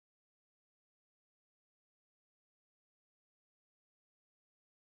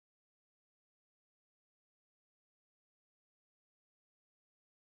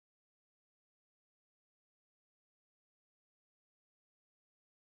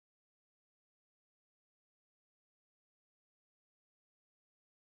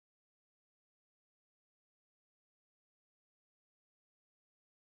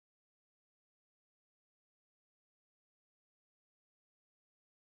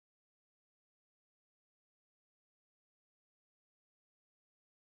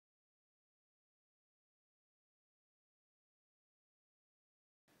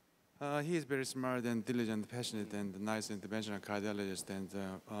He is very smart and diligent, passionate, and nice interventional cardiologist, and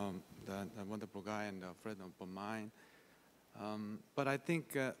a wonderful guy and a friend of mine. But I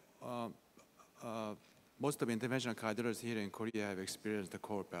think most of interventional cardiologists here in Korea have experienced the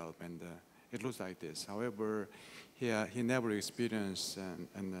core valve, and it looks like this. However, he never experienced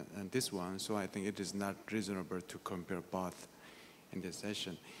and this one, so I think it is not reasonable to compare both in this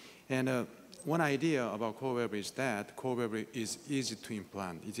session. And one idea about core valve is that core valve is easy to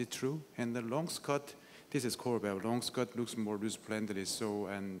implant. Is it true? And the long scut, this is core valve. Long scut looks more loose-plantedly so,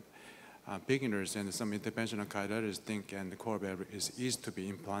 and beginners and some interventional cardiologists think and the core valve is easy to be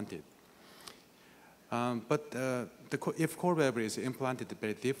implanted. If core valve is implanted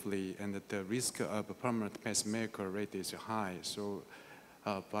very deeply, and the risk of a permanent pacemaker rate is high, so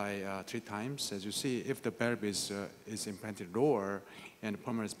by 3 times, as you see, if the valve is implanted lower and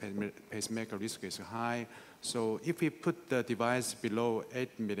permanent pacemaker risk is high, so if we put the device below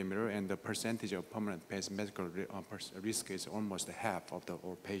 8 millimeter, and the percentage of permanent pacemaker risk is almost half of the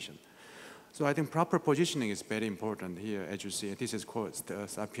all patient. So I think proper positioning is very important here. As you see, this is called the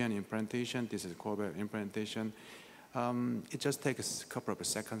Saphien implantation. This is core valve implantation. It just takes a couple of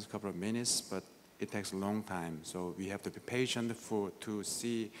seconds, couple of minutes, but it takes a long time. So we have to be patient to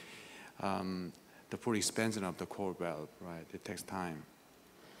see the full expansion of the core valve. Right, it takes time.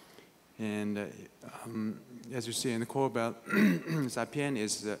 And as you see in the core valve, Saphien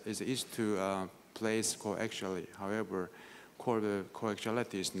is easy to place coaxially. However,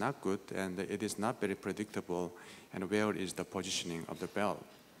 coaxiality is not good, and it is not very predictable, and where is the positioning of the valve.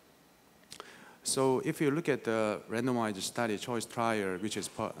 So if you look at the randomized study choice trial, which is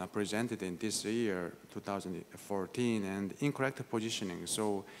presented in this year, 2014, and incorrect positioning,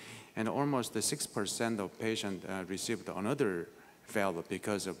 so, and almost 6% of patients received another valve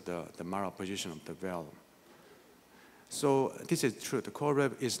because of the malposition of the valve. So this is true. The core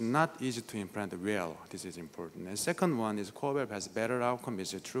valve is not easy to implant well. This is important. And second one is core valve has better outcome.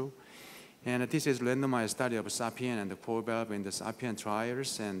 Is it true? And this is randomized study of Saphien and the core valve in the Saphien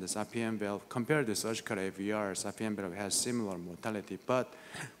trials, and the Saphien valve compared to surgical AVR. Saphien valve has similar mortality, but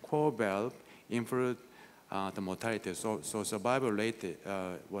core valve improved the mortality. So survival rate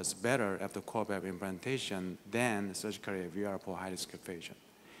was better after core valve implantation than surgical AVR for high-risk patient.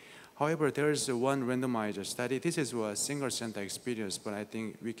 However, there is one randomized study. This is a single center experience, but I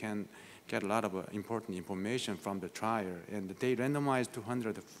think we can get a lot of important information from the trial. And they randomized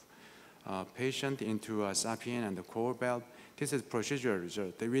 200 patients into Saphien and the core valve. This is procedure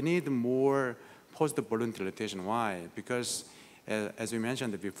result. We need more post-balloon dilatation. Why? Because as we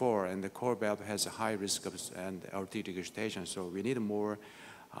mentioned before, and the core valve has a high risk of and aortic regurgitation, so we need more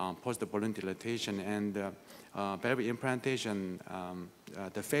post-balloon dilatation, and valve implantation,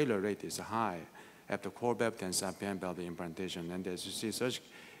 the failure rate is high after core valve and Saphien valve implantation. And as you see,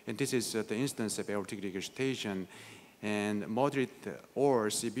 and this is the instance of aortic regurgitation, and moderate or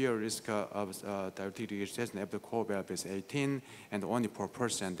severe risk of the aortic regurgitation after core valve is 18, and only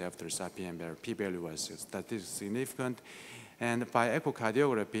 4% after Saphien valve. P-value was statistically significant. And by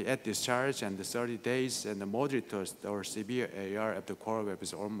echocardiography at discharge and the 30 days, and the moderate or severe AR after core valve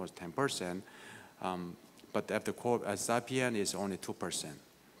is almost 10%, but after Saphien is only 2%.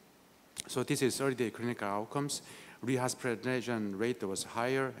 So this is 30-day clinical outcomes. Rehospitalization rate was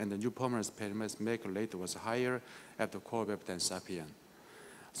higher, and the new permanent pacemaker rate was higher after core valve than Saphien.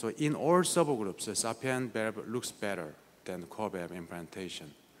 So in all subgroups, the Saphien valve looks better than the core valve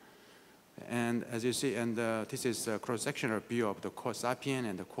implantation. And as you see, and this is a cross-sectional view of the Saphien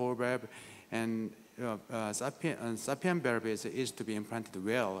and the core valve. And Saphien valve is to be implanted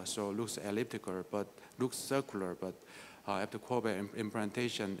well, so looks elliptical, but looks circular. But after core valve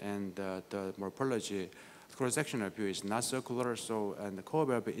implantation and the morphology, cross-sectional view is not circular. So, and the core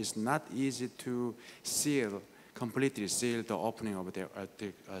valve is not easy to seal, completely seal the opening of the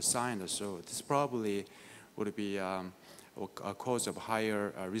aortic sinus. So this probably would be a cause of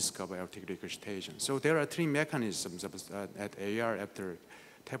higher risk of aortic regurgitation. So there are 3 mechanisms at AR after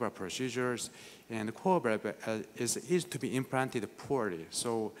TAVR procedures, and the core valve is to be implanted poorly.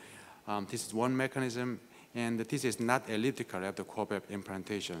 So this is one mechanism, and this is not elliptical after core valve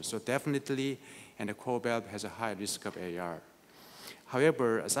implantation. So definitely, and the core valve has a high risk of AR.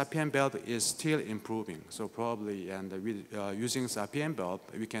 However, Saphien valve is still improving. So probably, and with using Saphien valve,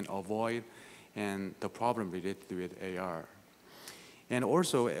 we can avoid and the problem related with AR. And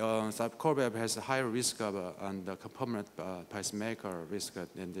also, core valve has a higher risk of the permanent pacemaker risk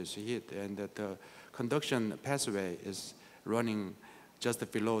in this heat, and that the conduction pathway is running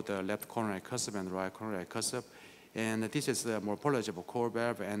just below the left coronary cusp and right coronary cusp. And this is the morphology of a core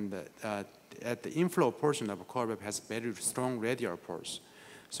valve, and at the inflow portion of a core valve has very strong radial pulse.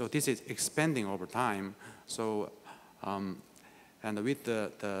 So this is expanding over time. So, and with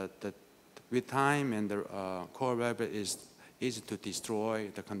with time and the core web is easy to destroy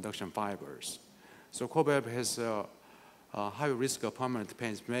the conduction fibers. So core web has a high risk of permanent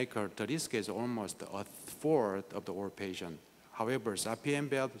pacemaker. The risk is almost a fourth of the all patient. However, Saphien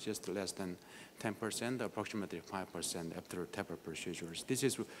valve is just less than 10%, approximately 5% after TAVR procedures. This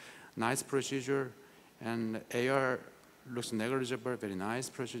is a nice procedure, and AR looks negligible, very nice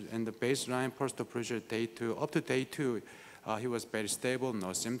procedure. And the baseline post-procedure day 2, up to day 2, he was very stable,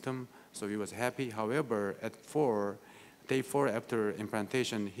 no symptom, so he was happy. However, at day 4 after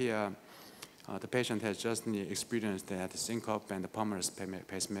implantation, here the patient has just experienced that syncope and the permanent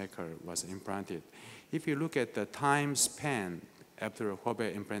pacemaker was implanted. If you look at the time span after core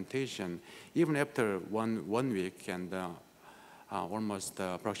implantation, even after one week, and almost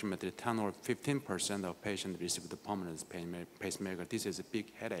approximately 10 or 15% of patients receive the permanent pacemaker. This is a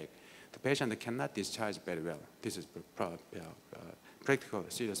big headache. The patient cannot discharge very well. This is a practical,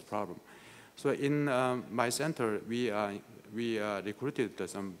 serious problem. So in my center, we recruited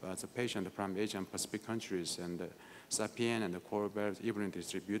some patients from Asian Pacific countries, and Saphien and the core valves evenly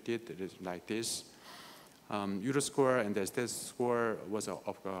distributed. It is like this. Euro score and the STS score was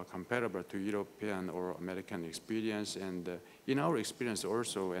comparable to European or American experience, and in our experience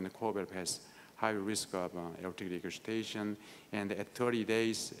also, and the core valve has high risk of aortic regurgitation, and at 30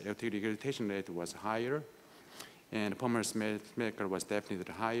 days, aortic regurgitation rate was higher, and permanent pacemaker was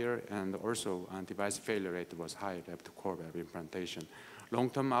definitely higher, and also device failure rate was higher after core valve implantation.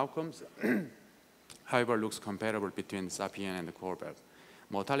 Long-term outcomes, however, looks comparable between Saphien and the core valve.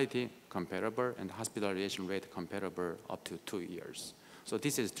 Mortality comparable, and hospitalization rate comparable up to 2 years. So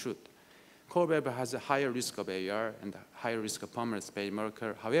this is truth. Core valve has a higher risk of AR and higher risk of permanent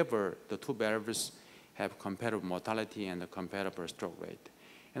pacemaker. However, the two valves have comparable mortality and a comparable stroke rate.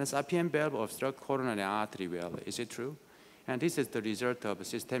 And the Saphien valve obstructs coronary artery well. Is it true? And this is the result of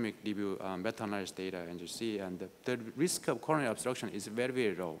systemic review meta-analysis data, and you see, and the risk of coronary obstruction is very,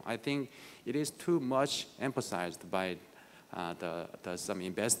 very low. I think it is too much emphasized by some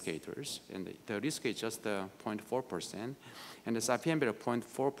investigators, and the risk is just 0.4%, and the Saphien valve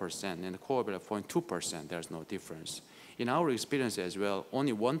 0.4%, and the core valve 0.2%. There's no difference. In our experience as well,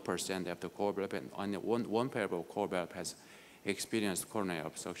 only 1% after core valve, and only one pair of core valve has experienced coronary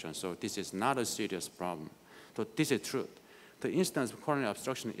obstruction. So this is not a serious problem. So this is truth. The incidence of coronary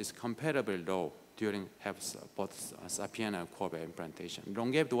obstruction is comparably low during both Saphien and core valve implantation.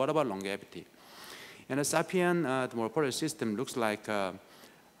 Longevity. What about longevity? And the Saphien, the morphology system looks like a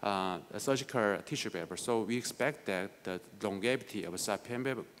surgical tissue valve. So we expect that the longevity of a Saphien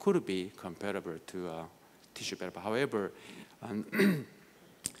valve could be comparable to a tissue valve. However,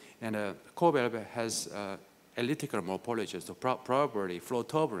 and a core valve has elliptical morphology, so probably flow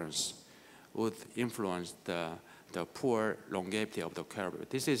turbulence would influence the poor longevity of the curve.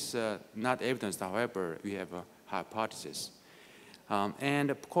 This is not evidence, however, we have a hypothesis. And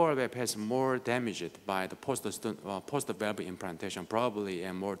the core valve has more damaged by the post-valve implantation, probably,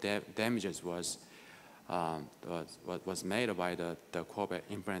 and more damages was made by the core valve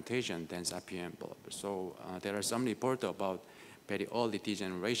implantation than Saphien valve. So there are some reports about very early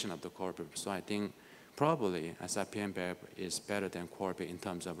degeneration of the core valve. So I think probably a Saphien valve is better than core valve in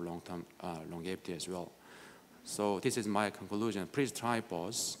terms of long-term longevity as well. So this is my conclusion. Please try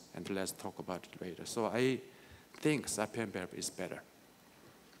both, and let's talk about it later. So I think Saphien valve is better.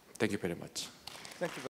 Thank you very much. Thank you.